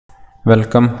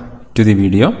Welcome to the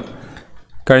video.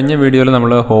 കഴിഞ്ഞ വീഡിയോയിൽ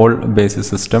നമ്മൾ ഹോൾ ബേസിസ്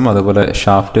സിസ്റ്റം അതുപോലെ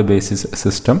ഷാഫ്റ്റ് ബേസിസ്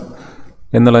സിസ്റ്റം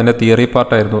എന്നുള്ളതിൻ്റെ തിയറി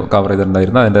പാർട്ടായിരുന്നു കവർ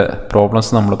ചെയ്തിട്ടുണ്ടായിരുന്നത്. അതിൻ്റെ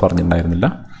പ്രോബ്ലംസ് നമ്മൾ പറഞ്ഞിട്ടുണ്ടായിരുന്നില്ല.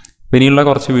 പിന്നെയുള്ള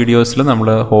കുറച്ച് വീഡിയോസിൽ നമ്മൾ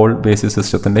ഹോൾ ബേസിസ്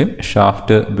സിസ്റ്റത്തിൻ്റെയും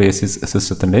ഷാഫ്റ്റ് ബേസിസ്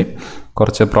സിസ്റ്റത്തിൻ്റെയും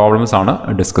കുറച്ച് പ്രോബ്ലംസ് ആണ്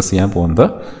ഡിസ്കസ് ചെയ്യാൻ പോകുന്നത്.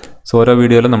 സോ ഓരോ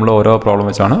വീഡിയോയിൽ നമ്മൾ ഓരോ പ്രോബ്ലം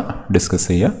വെച്ചാണ് ഡിസ്കസ്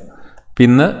ചെയ്യുക.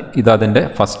 പിന്നെ ഇതതിൻ്റെ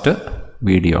ഫസ്റ്റ്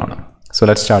വീഡിയോ ആണ്. So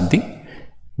let's start the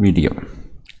video.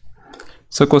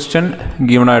 So question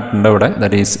given ആയിട്ടുണ്ട് ഇവിടെ,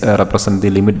 that is represent the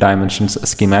limit dimensions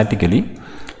schematically.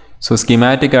 So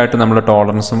schematic ആയിട്ട് നമ്മൾ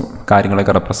ടോളറൻസും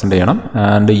കാര്യങ്ങളൊക്കെ റെപ്രസെൻ്റ് ചെയ്യണം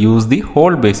and use the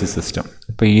whole basis system.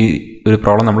 ഇപ്പോൾ ഈ ഒരു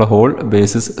പ്രോബ്ലം നമ്മൾ ഹോൾ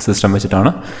ബേസിസ് സിസ്റ്റം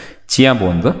വെച്ചിട്ടാണ് ചെയ്യാൻ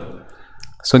പോകുന്നത്.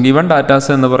 സോ ഗിവൺ ഡാറ്റാസ്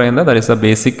എന്ന് പറയുന്നത് that is the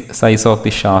basic size of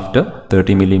the shaft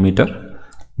 30 mm,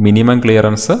 minimum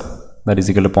clearance that is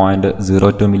equal to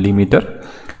 0.02 mm,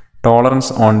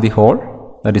 tolerance on the hole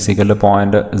that is equal to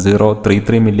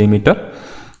 0.033 mm,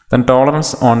 then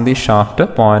tolerance on the shaft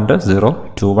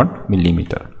 0.021 mm.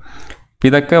 അപ്പോൾ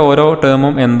ഇതൊക്കെ ഓരോ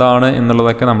ടേമും എന്താണ്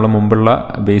എന്നുള്ളതൊക്കെ നമ്മൾ മുമ്പുള്ള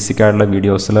basic ആയിട്ടുള്ള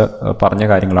വീഡിയോസിൽ പറഞ്ഞ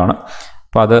കാര്യങ്ങളാണ്.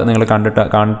 അപ്പോൾ അത് നിങ്ങൾ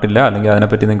കണ്ടിട്ടില്ല അല്ലെങ്കിൽ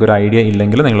അതിനെപ്പറ്റി നിങ്ങൾക്ക് ഒരു ഐഡിയ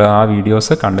ഇല്ലെങ്കിൽ നിങ്ങൾ ആ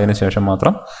വീഡിയോസ് കണ്ടതിന് ശേഷം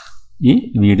മാത്രം ഈ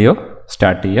വീഡിയോ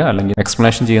സ്റ്റാർട്ട് ചെയ്യുക, അല്ലെങ്കിൽ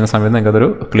എക്സ്പ്ലനേഷൻ ചെയ്യുന്ന സമയത്ത് നിങ്ങൾക്കതൊരു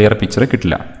ക്ലിയർ പിക്ചർ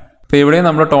കിട്ടില്ല. അപ്പോൾ ഇവിടെ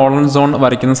നമ്മൾ ടോളറൻസ് സോൺ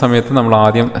വരയ്ക്കുന്ന സമയത്ത് നമ്മൾ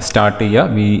ആദ്യം സ്റ്റാർട്ട് ചെയ്യുക,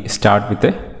 we start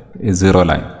with zero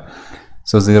line.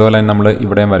 So zero line നമ്മൾ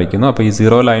ഇവിടെയും വരയ്ക്കുന്നു. അപ്പോൾ ഈ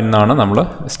സീറോ ലൈനിൽ നിന്നാണ് നമ്മൾ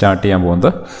സ്റ്റാർട്ട് ചെയ്യാൻ പോകുന്നത്.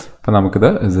 അപ്പോൾ നമുക്കിത്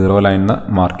സീറോ ലൈനിൽ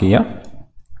മാർക്ക് ചെയ്യാം.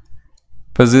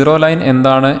 ഇപ്പോൾ സീറോ ലൈൻ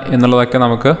എന്താണ് എന്നുള്ളതൊക്കെ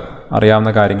നമുക്ക്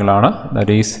അറിയാവുന്ന കാര്യങ്ങളാണ്.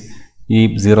 ദാറ്റ് ഈസ് ഈ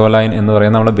സീറോ ലൈൻ എന്ന്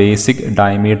പറയുന്നത് നമ്മുടെ ബേസിക്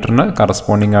ഡയമീറ്ററിന്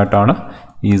കറസ്പോണ്ടിങ് ആയിട്ടാണ്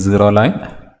ഈ zero line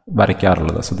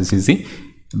വരയ്ക്കാറുള്ളത്. So this is the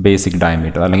basic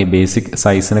diameter, അല്ലെങ്കിൽ ബേസിക്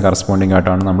സൈസിന് കറസ്പോണ്ടിങ്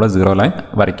ആയിട്ടാണ് നമ്മൾ സീറോ ലൈൻ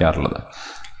വരയ്ക്കാറുള്ളത്.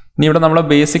 ഇനി ഇവിടെ നമ്മൾ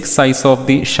basic size of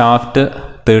the shaft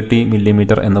 30 mm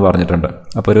എന്ന് പറഞ്ഞിട്ടുണ്ട്.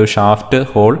 അപ്പോൾ ഒരു ഷാഫ്റ്റ്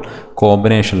ഹോൾ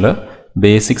കോമ്പിനേഷനിൽ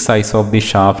ബേസിക് സൈസ് ഓഫ് ദി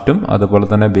ഷാഫ്റ്റും അതുപോലെ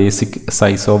തന്നെ basic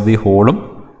size of the ഹോളും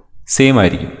same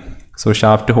ആയിരിക്കും. സോ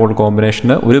ഷാഫ്റ്റ് ഹോൾ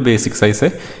കോമ്പിനേഷന് ഒരു ബേസിക് സൈസേ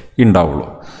ഉണ്ടാവുള്ളൂ.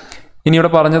 ഇനി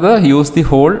ഇവിടെ പറഞ്ഞത് use the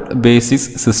whole basis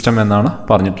system എന്നാണ്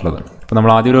പറഞ്ഞിട്ടുള്ളത്. അപ്പോൾ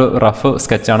നമ്മൾ ആദ്യം ഒരു റഫ്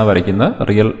സ്കെച്ചാണ് വരയ്ക്കുന്നത്.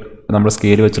 റിയൽ നമ്മൾ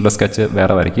സ്കെയിൽ വെച്ചുള്ള സ്കെച്ച്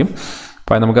വേറെ വരയ്ക്കും.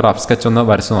 അപ്പോൾ നമുക്ക് റഫ് സ്കെച്ച് ഒന്ന്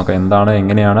വരച്ച് നോക്കാം, എന്താണ്,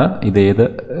 എങ്ങനെയാണ്, ഇത് ഏത്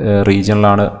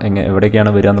റീജിയനിലാണ്, എവിടേക്കാണ്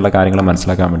വരിക എന്നുള്ള കാര്യങ്ങൾ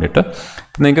മനസ്സിലാക്കാൻ വേണ്ടിയിട്ട്.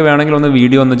 നിങ്ങൾക്ക് വേണമെങ്കിൽ ഒന്ന്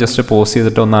വീഡിയോ ഒന്ന് ജസ്റ്റ് പോസ്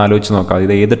ചെയ്തിട്ട് ഒന്ന് ആലോചിച്ച് നോക്കാം,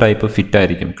 ഇത് ഏത് ടൈപ്പ് ഫിറ്റ്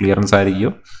ആയിരിക്കും, ക്ലിയറൻസ്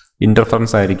ആയിരിക്കുമോ,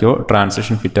 ഇൻ്റർഫറൻസ് ആയിരിക്കുമോ,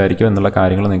 ട്രാൻസിഷൻ ഫിറ്റ് ആയിരിക്കുമോ എന്നുള്ള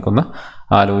കാര്യങ്ങൾ നിങ്ങൾക്കൊന്ന്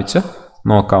ആലോചിച്ച്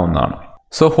നോക്കാവുന്നതാണ്.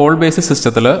 സോ ഹോൾ ബേസിസ്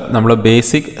സിസ്റ്റത്തിൽ നമ്മൾ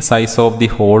basic size of the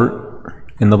whole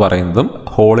എന്ന് പറയുന്നതും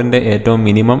ഹോളിൻ്റെ ഏറ്റവും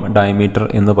മിനിമം ഡയമീറ്റർ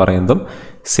എന്ന് പറയുന്നതും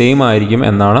സെയിം ആയിരിക്കും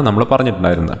എന്നാണ് നമ്മൾ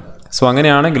പറഞ്ഞിട്ടുണ്ടായിരുന്നത്. സോ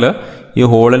അങ്ങനെയാണെങ്കിൽ ഈ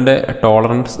ഹോളിൻ്റെ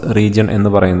ടോളറൻസ് റീജിയൻ എന്ന്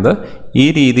പറയുന്നത് ഈ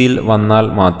രീതിയിൽ വന്നാൽ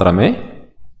മാത്രമേ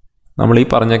നമ്മൾ ഈ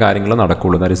പറഞ്ഞ കാര്യങ്ങൾ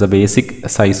നടക്കുകയുള്ളൂ. That is A basic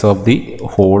size of the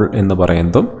whole എന്ന്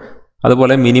പറയുന്നതും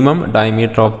അതുപോലെ minimum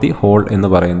diameter of the whole എന്ന്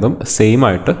പറയുന്നതും സെയിം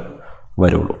ആയിട്ട്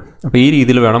വരുള്ളൂ. അപ്പോൾ ഈ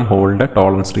രീതിയിൽ വേണം ഹോളിൻ്റെ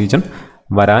ടോളറൻസ് റീജിയൻ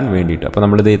വരാൻ വേണ്ടിയിട്ട്. അപ്പോൾ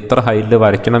നമ്മളിത് എത്ര ഹൈറ്റിൽ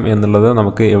വരയ്ക്കണം എന്നുള്ളത്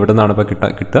നമുക്ക് എവിടെ നിന്നാണ് ഇപ്പോൾ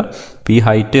കിട്ടുക. ഇപ്പോൾ ഈ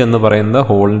ഹൈറ്റ് എന്ന് പറയുന്നത്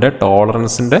ഹോളിൻ്റെ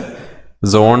ടോളറൻസിൻ്റെ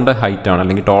സോണിൻ്റെ ഹൈറ്റാണ്,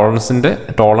 അല്ലെങ്കിൽ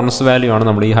ടോളറൻസ് വാല്യൂ ആണ്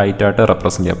നമ്മൾ ഈ ഹൈറ്റായിട്ട്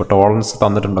റെപ്രസെൻറ്റ് ചെയ്യുക. അപ്പോൾ ടോളറൻസ്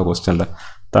തന്നിട്ടുണ്ടോ, ക്വസ്റ്റ്യനിൽ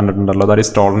തന്നിട്ടുണ്ടല്ലോ. That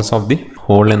is tolerance of the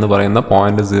whole എന്ന് പറയുന്ന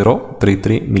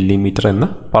 0.033 mm എന്ന്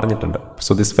പറഞ്ഞിട്ടുണ്ട്.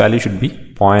 So this value should be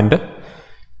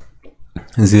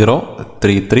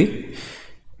 0.033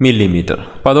 mm.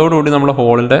 അപ്പോൾ അതോടുകൂടി നമ്മൾ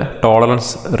ഹോളിൻ്റെ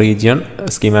ടോളറൻസ് റീജിയൻ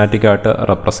സ്കീമാറ്റിക് ആയിട്ട്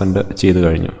റെപ്രസെൻറ്റ് ചെയ്ത്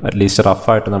കഴിഞ്ഞു, അറ്റ്ലീസ്റ്റ്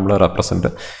റഫായിട്ട് നമ്മൾ റെപ്രസെൻറ്റ്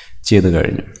ചെയ്ത്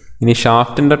കഴിഞ്ഞു. ഇനി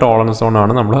ഷാഫ്റ്റിൻ്റെ ടോളറൻസ്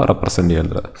സോണാണ് നമ്മൾ റെപ്രസെൻറ്റ്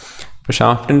ചെയ്യുന്നത്. അപ്പോൾ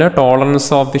ഷാഫ്റ്റിൻ്റെ ടോളറൻസ്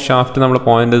ഓഫ് ദി ഷാഫ്റ്റ് നമ്മൾ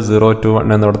 0.021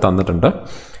 എന്നിവിടെ തന്നിട്ടുണ്ട്.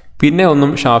 പിന്നെ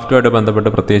ഒന്നും ഷാഫ്റ്റുമായിട്ട് ബന്ധപ്പെട്ട്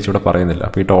പ്രത്യേകിച്ച് ഇവിടെ പറയുന്നില്ല.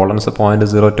 അപ്പോൾ ഈ ടോളറൻസ്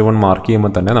 0.021 മാർക്ക്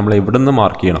ചെയ്യുമ്പോൾ തന്നെ നമ്മൾ എവിടെ നിന്ന്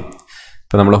മാർക്ക് ചെയ്യണം.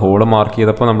 ഇപ്പോൾ നമ്മൾ ഹോള് മാർക്ക്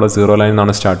ചെയ്തപ്പോൾ നമ്മൾ സീറോ ലൈനിൽ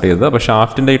നിന്നാണ് സ്റ്റാർട്ട് ചെയ്തത്. അപ്പോൾ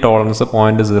ഷാഫ്റ്റിൻ്റെ ഈ ടോളറൻസ്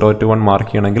 0.021 മാർക്ക്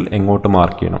ചെയ്യണമെങ്കിൽ എങ്ങോട്ട്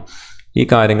മാർക്ക് ചെയ്യണം, ഈ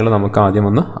കാര്യങ്ങൾ നമുക്ക് ആദ്യം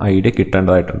ഒന്ന് ഐഡിയ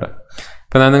കിട്ടേണ്ടതായിട്ടുണ്ട്.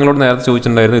 അപ്പോൾ ഞാൻ നിങ്ങളോട് നേരത്തെ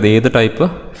ചോദിച്ചിട്ടുണ്ടായിരുന്നു ഇത് ഏത് ടൈപ്പ്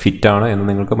ഫിറ്റാണ് എന്ന്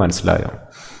നിങ്ങൾക്ക് മനസ്സിലായോ.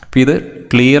 അപ്പോൾ ഇത്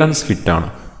ക്ലിയറൻസ് ഫിറ്റാണ്.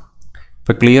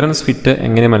 ഇപ്പോൾ ക്ലിയറൻസ് ഫിറ്റ്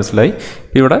എങ്ങനെ മനസ്സിലായി,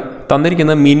 ഇവിടെ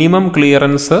തന്നിരിക്കുന്ന മിനിമം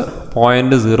ക്ലിയറൻസ്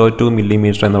 0.02 mm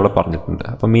എന്നിവിടെ പറഞ്ഞിട്ടുണ്ട്.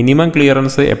 അപ്പോൾ മിനിമം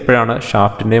ക്ലിയറൻസ് എപ്പോഴാണ്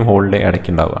ഷാഫ്റ്റിൻ്റെയും ഹോളിൻ്റെയും ഇടയ്ക്ക്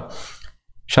ഉണ്ടാവുക.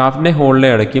 ഷാഫ്റ്റിൻ്റെ ഹോളിൻ്റെ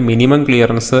ഇടയ്ക്ക് മിനിമം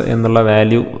ക്ലിയറൻസ് എന്നുള്ള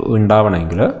വാല്യൂ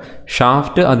ഉണ്ടാവണമെങ്കിൽ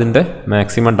ഷാഫ്റ്റ് അതിൻ്റെ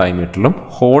മാക്സിമം ഡയമീറ്ററിലും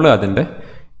ഹോള് അതിൻ്റെ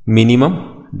മിനിമം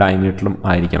ഡയമീറ്ററിലും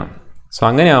ആയിരിക്കണം. സോ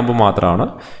അങ്ങനെ ആകുമ്പോൾ മാത്രമാണ്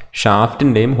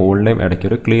ഷാഫ്റ്റിൻ്റെയും ഹോളിൻ്റെയും ഇടയ്ക്ക്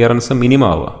ഒരു ക്ലിയറൻസ് മിനിമം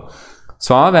ആവുക.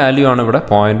 സോ ആ വാല്യൂ ആണ് ഇവിടെ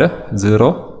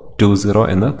 0.020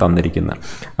 എന്ന് തന്നിരിക്കുന്നത്.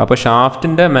 അപ്പോൾ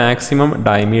ഷാഫ്റ്റിൻ്റെ മാക്സിമം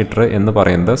ഡയമീറ്റർ എന്ന്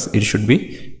പറയുന്നത് it should be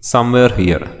somewhere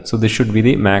here. So this should be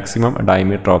the maximum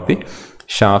diameter of the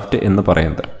shaft എന്ന്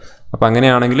പറയുന്നത്. അപ്പോൾ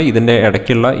അങ്ങനെയാണെങ്കിൽ ഇതിൻ്റെ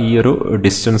ഇടയ്ക്കുള്ള ഈ ഒരു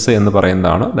ഡിസ്റ്റൻസ് എന്ന്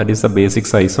പറയുന്നതാണ്, ദാറ്റ് ഈസ് ദ ബേസിക്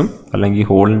സൈസും അല്ലെങ്കിൽ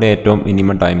ഹോളിൻ്റെ ഏറ്റവും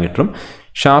മിനിമം ഡയമീറ്ററും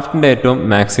ഷാഫ്റ്റിൻ്റെ ഏറ്റവും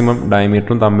മാക്സിമം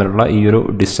ഡയമീറ്ററും തമ്മിലുള്ള ഈ ഒരു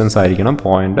ഡിസ്റ്റൻസ് ആയിരിക്കണം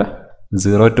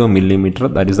 0.02 millimetre,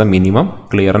 that is the minimum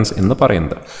clearance എന്ന്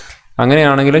പറയുന്നത്.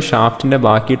 അങ്ങനെയാണെങ്കിൽ ഷാഫ്റ്റിൻ്റെ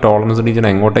ബാക്കി ടോളറൻസ് റീജിയൻ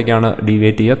എങ്ങോട്ടേക്കാണ്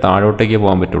ഡീവിയേറ്റ് ചെയ്യുക? താഴോട്ടേക്ക്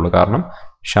പോകാൻ പറ്റുള്ളൂ. കാരണം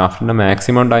ഷാഫ്റ്റിൻ്റെ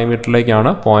മാക്സിമം ഡയമീറ്ററിലേക്കാണ്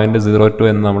 0.02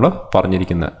 എന്ന് നമ്മൾ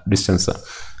പറഞ്ഞിരിക്കുന്നത് distance.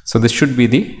 So this should be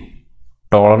the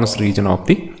tolerance region of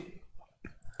the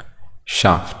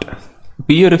shaft.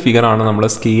 അപ്പോൾ ഈ ഒരു ഫിഗറാണ് നമ്മൾ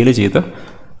സ്കെയിൽ ചെയ്ത്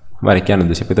വരയ്ക്കാൻ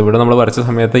ഉദ്ദേശിച്ചത്. ഇപ്പോൾ ഇവിടെ നമ്മൾ വരച്ച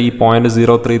സമയത്ത് ഈ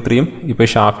 0.033യും ഇപ്പോൾ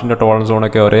ഷാഫ്റ്റിൻ്റെ ടോളറൻസ്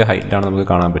സോണൊക്കെ ഒരേ ഹൈറ്റിലാണ് നമുക്ക്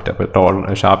കാണാൻ പറ്റുക. അപ്പോൾ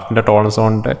ഷാഫ്റ്റിൻ്റെ ടോളറൻസ്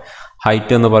സോണിൻ്റെ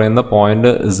ഹൈറ്റ് എന്ന് പറയുന്നത്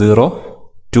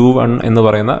 0.021 എന്ന്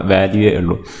പറയുന്ന വാല്യൂവേ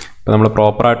ഉള്ളൂ. അപ്പോൾ നമ്മൾ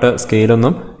പ്രോപ്പറായിട്ട്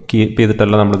സ്കെയിലൊന്നും കീപ്പ്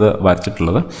ചെയ്തിട്ടല്ല നമ്മളിത്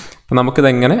വരച്ചിട്ടുള്ളത്. അപ്പോൾ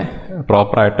നമുക്കിതെങ്ങനെ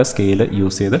പ്രോപ്പറായിട്ട് സ്കെയിൽ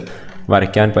യൂസ് ചെയ്ത്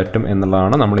വരയ്ക്കാൻ പറ്റും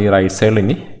എന്നുള്ളതാണ് നമ്മൾ ഈ റൈറ്റ് സൈഡിൽ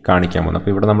ഇനി കാണിക്കാൻ പോകുന്നത്.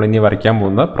 അപ്പോൾ ഇവിടെ നമ്മൾ ഇനി വരയ്ക്കാൻ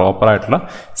പോകുന്നത് പ്രോപ്പറായിട്ടുള്ള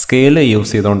സ്കെയിൽ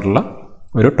യൂസ് ചെയ്തുകൊണ്ടുള്ള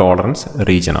ഒരു ടോളറൻസ്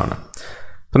റീജിയനാണ്.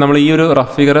 അപ്പോൾ നമ്മൾ ഈ ഒരു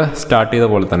റഫ് ഫിഗർ സ്റ്റാർട്ട് ചെയ്ത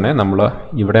പോലെ തന്നെ നമ്മൾ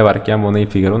ഇവിടെ വരയ്ക്കാൻ പോകുന്ന ഈ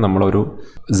ഫിഗറും നമ്മളൊരു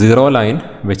 0 ലൈൻ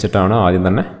വെച്ചിട്ടാണ് ആദ്യം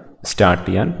തന്നെ സ്റ്റാർട്ട്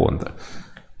ചെയ്യാൻ പോകുന്നത്.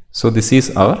 So this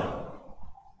is our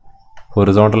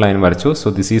horizontal line വരച്ചു. So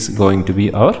this is going to B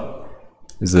our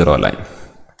 0 line.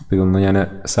 അപ്പോൾ ഇതൊന്ന് ഞാൻ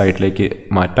സൈഡിലേക്ക്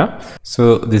മാറ്റാം. So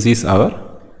this is our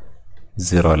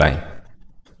 0 line,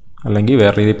 അല്ലെങ്കിൽ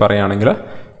വേറെ രീതിയിൽ പറയുകയാണെങ്കിൽ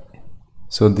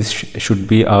so this should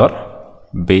be our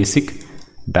basic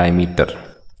diameter.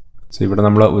 So ഇവിടെ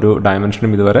നമ്മൾ ഒരു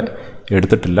ഡയമെൻഷനും ഇതുവരെ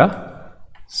എടുത്തിട്ടില്ല.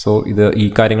 സോ ഈ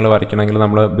കാര്യങ്ങൾ വരയ്ക്കണമെങ്കിൽ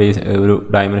നമ്മൾ ഒരു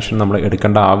ഡയമെൻഷൻ നമ്മൾ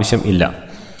എടുക്കേണ്ട ആവശ്യം ഇല്ല.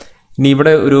 ഇനി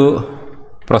ഇവിടെ ഒരു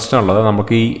പ്രശ്നമുള്ളത്,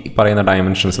 നമുക്ക് ഈ പറയുന്ന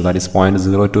dimensions that is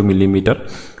 0.02 millimetre,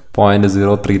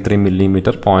 0.033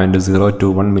 millimetre,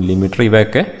 0.021 millimetre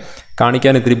ഇവയൊക്കെ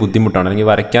കാണിക്കാൻ ഇത്തിരി ബുദ്ധിമുട്ടാണ്, അല്ലെങ്കിൽ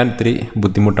വരയ്ക്കാൻ ഇത്തിരി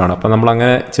ബുദ്ധിമുട്ടാണ്. അപ്പോൾ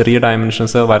നമ്മളങ്ങനെ ചെറിയ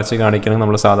ഡയമെൻഷൻസ് വരച്ച് കാണിക്കണമെങ്കിൽ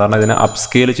നമ്മൾ സാധാരണ ഇതിനെ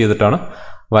അപ്സ്കെയിൽ ചെയ്തിട്ടാണ്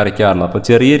വരയ്ക്കാറുള്ളത്. അപ്പോൾ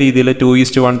ചെറിയ രീതിയിൽ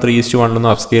 2:1, 3:1 ഒന്നും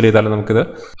അപ്സ്കെയിൽ ചെയ്താൽ നമുക്കിത്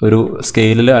ഒരു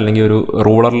സ്കെയിലിൽ അല്ലെങ്കിൽ ഒരു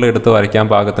റൂളറിൽ എടുത്ത് വരയ്ക്കാൻ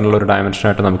പാകത്തിനുള്ള ഒരു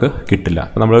ഡയമെൻഷനായിട്ട് നമുക്ക് കിട്ടില്ല.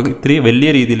 അപ്പോൾ നമ്മൾ ഇത്തിരി വലിയ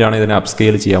രീതിയിലാണ് ഇതിനെ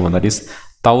അപ്സ്കെയിൽ ചെയ്യാൻ പോകുന്നത്. ദാറ്റ് ഈസ്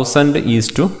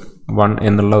 1000:1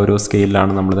 എന്നുള്ള ഒരു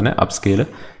സ്കെയിലാണ് നമ്മളിതിനെ അപ്സ്കെയിൽ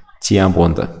ചെയ്യാൻ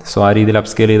പോകുന്നത്. സോ ആ രീതിയിൽ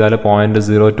അപ്സ്കെയിൽ ചെയ്താൽ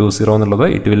 0.020 എന്നുള്ളത്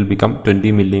ഇറ്റ് വിൽ ബിക്കം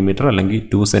 20 മില്ലിമീറ്റർ അല്ലെങ്കിൽ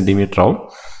 2 സെൻറ്റിമീറ്റർ ആവും.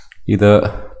 ഇത്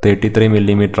 33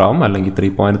 മില്ലിമീറ്റർ ആവും, അല്ലെങ്കിൽ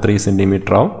 3.3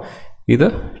 സെൻറ്റിമീറ്റർ ആവും. ഇത്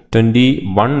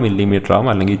 21 മില്ലിമീറ്റർ ആവും,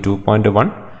 അല്ലെങ്കിൽ 2.1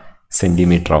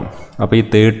 സെൻറ്റിമീറ്റർ ആവും. അപ്പോൾ ഈ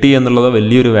 30 എന്നുള്ളത്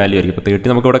വലിയൊരു വാല്യൂ ആയിരിക്കും. ഇപ്പോൾ 30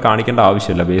 നമുക്കിവിടെ കാണിക്കേണ്ട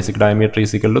ആവശ്യമില്ല. Basic diameter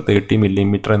is equal to 30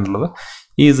 millimetre എന്നുള്ളത്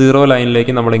ഈ 0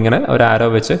 ലൈനിലേക്ക് നമ്മളിങ്ങനെ ഒരു ആരോ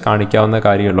വെച്ച് കാണിക്കാവുന്ന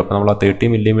കാര്യമുള്ളൂ. അപ്പോൾ നമ്മൾ ആ 30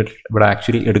 മില്ലിമീറ്റർ ഇവിടെ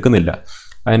ആക്ച്വലി എടുക്കുന്നില്ല.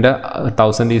 അതിൻ്റെ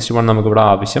 1000:1 നമുക്കിവിടെ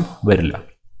ആവശ്യം വരില്ല.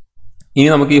 ഇനി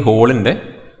നമുക്ക് ഈ ഹോളിൻ്റെ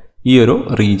ഈ ഒരു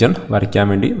റീജിയൻ വരയ്ക്കാൻ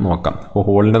വേണ്ടി നോക്കാം. അപ്പോൾ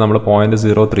ഹോളിൻ്റെ നമ്മൾ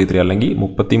 0.033 അല്ലെങ്കിൽ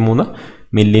 33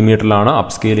 മില്ലിമീറ്ററിലാണ്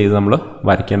അപ്സ്കെയിൽ ചെയ്ത് നമ്മൾ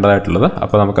വരയ്ക്കേണ്ടതായിട്ടുള്ളത്.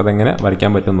 അപ്പോൾ നമുക്കതെങ്ങനെ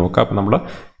വരയ്ക്കാൻ പറ്റും നോക്കാം. അപ്പോൾ നമ്മൾ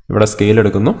ഇവിടെ സ്കെയിൽ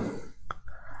എടുക്കുന്നു.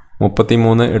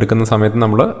 33 എടുക്കുന്ന സമയത്ത്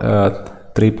നമ്മൾ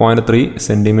 3.3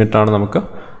 സെൻറ്റിമീറ്ററാണ് നമുക്ക്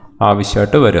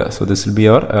ആവശ്യമായിട്ട് വരിക. So this will be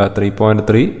our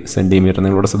 3.3 centimetre.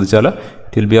 നിങ്ങളിവിടെ ശ്രദ്ധിച്ചാൽ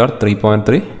it will be our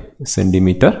 3.3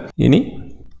 centimetre. ഇനി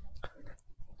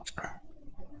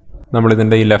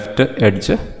നമ്മളിതിൻ്റെ ഈ ലെഫ്റ്റ്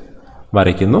എഡ്ജ്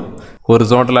വരയ്ക്കുന്നു.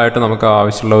 ഹൊറിസോണ്ടലായിട്ട് നമുക്ക്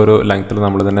ആവശ്യമുള്ള ഒരു ലെങ്ത്തിൽ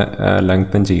നമ്മളിതിനെ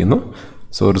ലെങ്തൻ ചെയ്യുന്നു.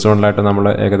 സോ ഹൊറിസോണ്ടലായിട്ട് നമ്മൾ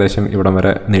ഏകദേശം ഇവിടം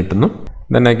വരെ നീട്ടുന്നു.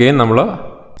 ദെൻ അഗെയിൻ നമ്മൾ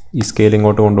ഈ സ്കെയിൽ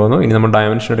ഇങ്ങോട്ട് കൊണ്ടുവന്നു. ഇനി നമ്മൾ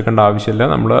ഡയമെൻഷൻ എടുക്കേണ്ട ആവശ്യമില്ല,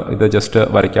 നമ്മൾ ഇത് ജസ്റ്റ്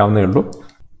വരയ്ക്കാവുന്നേ ഉള്ളൂ.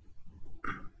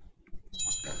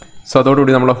 സോ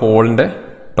അതോടുകൂടി നമ്മൾ ഹോളിൻ്റെ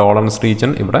ടോളറൻസ്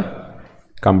റീജിയൻ ഇവിടെ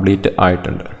കംപ്ലീറ്റ്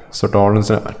ആയിട്ടുണ്ട്. സോ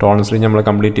ടോളറൻസ് റീജിയൻ നമ്മൾ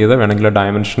കംപ്ലീറ്റ് ചെയ്ത് വേണമെങ്കിൽ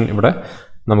ഡയമെൻഷൻ ഇവിടെ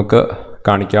നമുക്ക്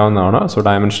കാണിക്കാവുന്നതാണ്. സോ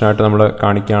ഡയമെൻഷനായിട്ട് നമ്മൾ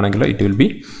കാണിക്കുകയാണെങ്കിൽ it will be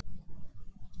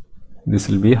this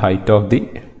will be height of the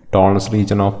tolerance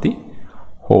region of the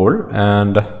hole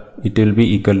and it will be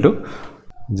equal to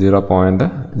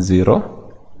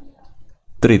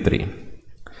 0.033.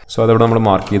 so അതവിടെ നമ്മൾ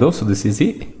മാർക്ക് ചെയ്തു. so this is the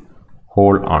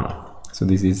hole ആണ്. so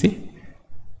this is the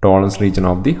tolerance region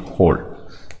of the hole.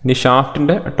 ഇനി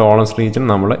ഷാഫ്റ്റിൻ്റെ tolerance region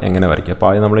നമ്മൾ എങ്ങനെ വരയ്ക്കുക? അപ്പോൾ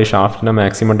ആദ്യം നമ്മൾ ഈ ഷാഫ്റ്റിൻ്റെ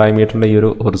മാക്സിമം ഡയമീറ്ററിൻ്റെ ഈ ഒരു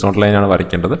ഹൊറിസോണ്ടൽ ലൈനാണ്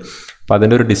വരയ്ക്കേണ്ടത്. അപ്പോൾ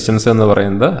അതിൻ്റെ ഒരു ഡിസ്റ്റൻസ് എന്ന്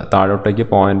പറയുന്നത് താഴോട്ടേക്ക്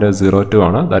 0.02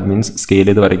 ആണ്. ദാറ്റ് മീൻസ് സ്കെയിൽ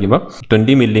ചെയ്ത് വരയ്ക്കുമ്പോൾ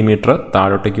 20 മില്ലിമീറ്റർ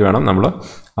താഴോട്ടേക്ക് വേണം നമ്മൾ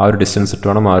ആ ഒരു ഡിസ്റ്റൻസ് ഇട്ട്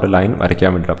വേണം ആ ഒരു ലൈൻ വരയ്ക്കാൻ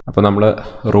വേണ്ടിയിട്ട്. അപ്പോൾ നമ്മൾ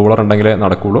റൂളർ ഉണ്ടെങ്കിലേ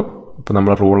നടക്കുകയുള്ളൂ. അപ്പോൾ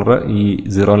നമ്മൾ റൂളർ ഈ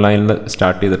 0 ലൈനിൽ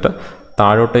സ്റ്റാർട്ട് ചെയ്തിട്ട്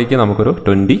താഴോട്ടേക്ക് നമുക്കൊരു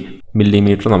 20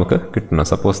 മില്ലിമീറ്റർ നമുക്ക് കിട്ടണം.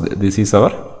 Suppose this is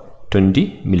our 20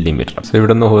 millimetre. So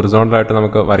ഇവിടെ നിന്ന് ഹൊറിസോണ്ടലായിട്ട്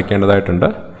നമുക്ക് വരയ്ക്കേണ്ടതായിട്ടുണ്ട്.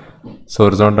 സോ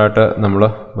ഹൊറിസോണ്ടലായിട്ട് നമ്മൾ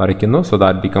വരയ്ക്കുന്നു. So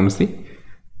that becomes the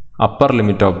upper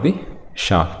limit of the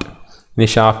shaft. ഇനി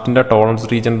ഷാഫ്റ്റിൻ്റെ ടോളറൻസ്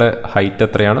റീജിയൻ്റെ ഹൈറ്റ്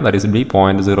എത്രയാണ്? ദാറ്റ് ഈസ് ബി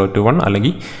 0.021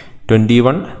 അല്ലെങ്കിൽ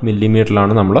 21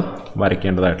 മില്ലിമീറ്ററിലാണ് നമ്മൾ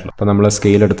വരയ്ക്കേണ്ടതായിട്ടുള്ളത്. അപ്പോൾ നമ്മൾ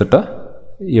സ്കെയിൽ എടുത്തിട്ട്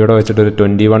ഇവിടെ വെച്ചിട്ടൊരു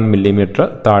 21 മില്ലിമീറ്റർ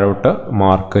താഴോട്ട്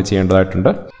മാർക്ക്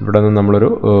ചെയ്യേണ്ടതായിട്ടുണ്ട്. ഇവിടെ നിന്ന് നമ്മളൊരു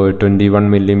 21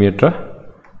 മില്ലിമീറ്റർ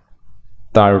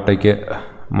താഴോട്ടേക്ക്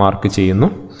മാർക്ക് ചെയ്യുന്നു.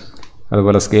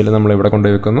 അതുപോലെ സ്കെയിൽ നമ്മൾ ഇവിടെ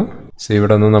കൊണ്ടുപോയി വെക്കുന്നു. സോ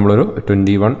ഇവിടെ നിന്ന് നമ്മളൊരു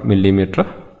 21 മില്ലിമീറ്റർ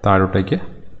താഴോട്ടേക്ക്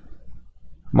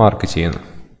മാർക്ക് ചെയ്യുന്നു.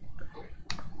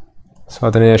 സോ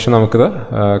അതിനുശേഷം നമുക്കിത്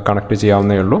കണക്ട്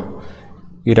ചെയ്യാവുന്നേ ഉള്ളൂ.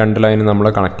 ഈ 2 ലൈൻ നമ്മൾ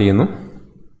കണക്ട് ചെയ്യുന്നു.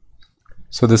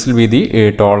 So this will be the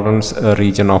tolerance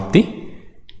region of the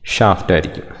shaft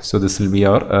ആയിരിക്കും. So this will be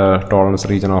our tolerance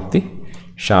region of the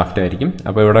shaft ആയിരിക്കും.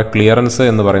 അപ്പോൾ ഇവിടെ ക്ലിയറൻസ്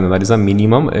എന്ന് പറയുന്നത് that is A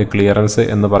minimum clearance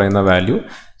എന്ന് പറയുന്ന value.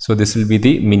 So this will be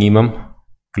the minimum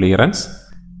clearance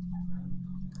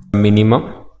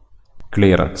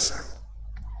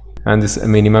and this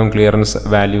minimum clearance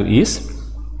value is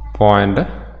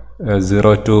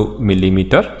 0.02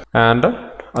 millimeter. and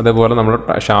അതേപോലെ നമ്മൾ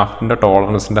ഷാഫ്റ്റിൻ്റെ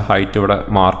ടോളറൻസിൻ്റെ height ഇവിടെ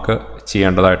മാർക്ക്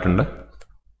ചെയ്യേണ്ടതായിട്ടുണ്ട്.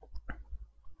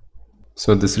 So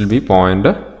this will be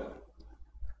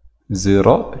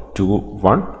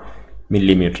 0.021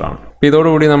 millimetre ആണ്. അപ്പോൾ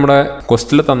ഇതോടുകൂടി നമ്മുടെ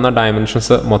ക്വസ്റ്റിൽ തന്ന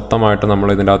ഡയമെൻഷൻസ് മൊത്തമായിട്ട് നമ്മൾ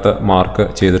ഇതിൻ്റെ അകത്ത് മാർക്ക്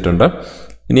ചെയ്തിട്ടുണ്ട്.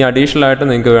 ഇനി അഡീഷണൽ ആയിട്ട്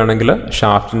നിങ്ങൾക്ക് വേണമെങ്കിൽ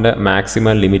ഷാഫ്റ്റിൻ്റെ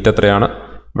മാക്സിമം ലിമിറ്റ് എത്രയാണ്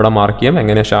ഇവിടെ മാർക്ക് ചെയ്യാം.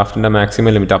 എങ്ങനെ ഷാഫ്റ്റിൻ്റെ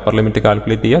maximum limit upper limit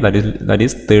calculate ചെയ്യുക. ദാറ്റ്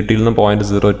ഈസ് 30 നിന്ന്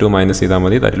 0.02 മൈനസ് ചെയ്താൽ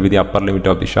മതി. That will be the upper limit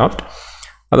of the shaft.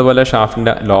 അതുപോലെ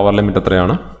ഷാഫ്റ്റിൻ്റെ ലോവർ ലിമിറ്റ്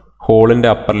എത്രയാണ്, ഹോളിൻ്റെ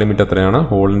അപ്പർ ലിമിറ്റ് എത്രയാണ്,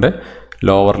 ഹോളിൻ്റെ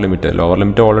lower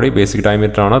limit already basic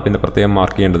diameter ആണ്, പിന്നെ പ്രത്യേകം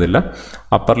മാർക്ക് ചെയ്യേണ്ടതില്ല.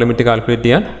 അപ്പർ ലിമിറ്റ് കാൽക്കുലേറ്റ്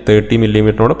ചെയ്യാൻ 30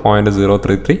 മില്ലിമീറ്ററിനോട്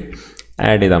 0.033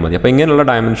 ആഡ് ചെയ്താൽ മതി. അപ്പോൾ ഇങ്ങനെയുള്ള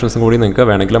ഡയമെൻഷൻസും കൂടി നിങ്ങൾക്ക്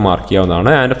വേണമെങ്കിൽ മാർക്ക്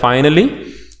ചെയ്യാവുന്നതാണ്. ആൻഡ് ഫൈനലി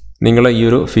നിങ്ങൾ ഈ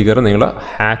ഒരു ഫിഗർ നിങ്ങൾ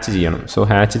ഹാച്ച് ചെയ്യണം. സോ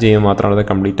ഹാച്ച് ചെയ്യുമ്പോൾ മാത്രമാണ് അത്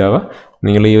കംപ്ലീറ്റ് ആവുക.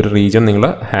 നിങ്ങൾ ഈ ഒരു റീജിയൻ നിങ്ങൾ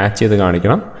ഹാച്ച് ചെയ്ത്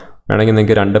കാണിക്കണം. വേണമെങ്കിൽ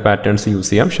നിങ്ങൾക്ക് 2 പാറ്റേൺസ് യൂസ്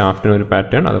ചെയ്യാം. ഷാഫ്റ്റിന് ഒരു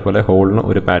പാറ്റേൺ, അതുപോലെ ഹോളിന്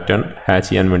ഒരു പാറ്റേൺ ഹാച്ച്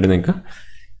ചെയ്യാൻ വേണ്ടി നിങ്ങൾക്ക്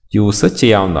യൂസ്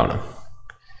ചെയ്യാവുന്നതാണ്.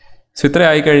 സോ ഇത്ര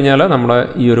ആയിക്കഴിഞ്ഞാൽ നമ്മൾ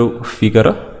ഈ ഒരു ഫിഗർ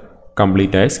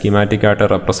കംപ്ലീറ്റ് ആയി സ്കീമാറ്റിക് ആയിട്ട്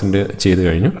റെപ്രസെൻറ്റ് ചെയ്ത്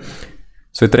കഴിഞ്ഞു.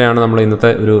 സോ ഇത്രയാണ് നമ്മൾ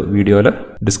ഇന്നത്തെ ഒരു വീഡിയോയിൽ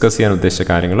ഡിസ്കസ് ചെയ്യാൻ ഉദ്ദേശിച്ച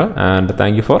കാര്യങ്ങൾ. And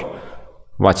thank you for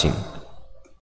watching.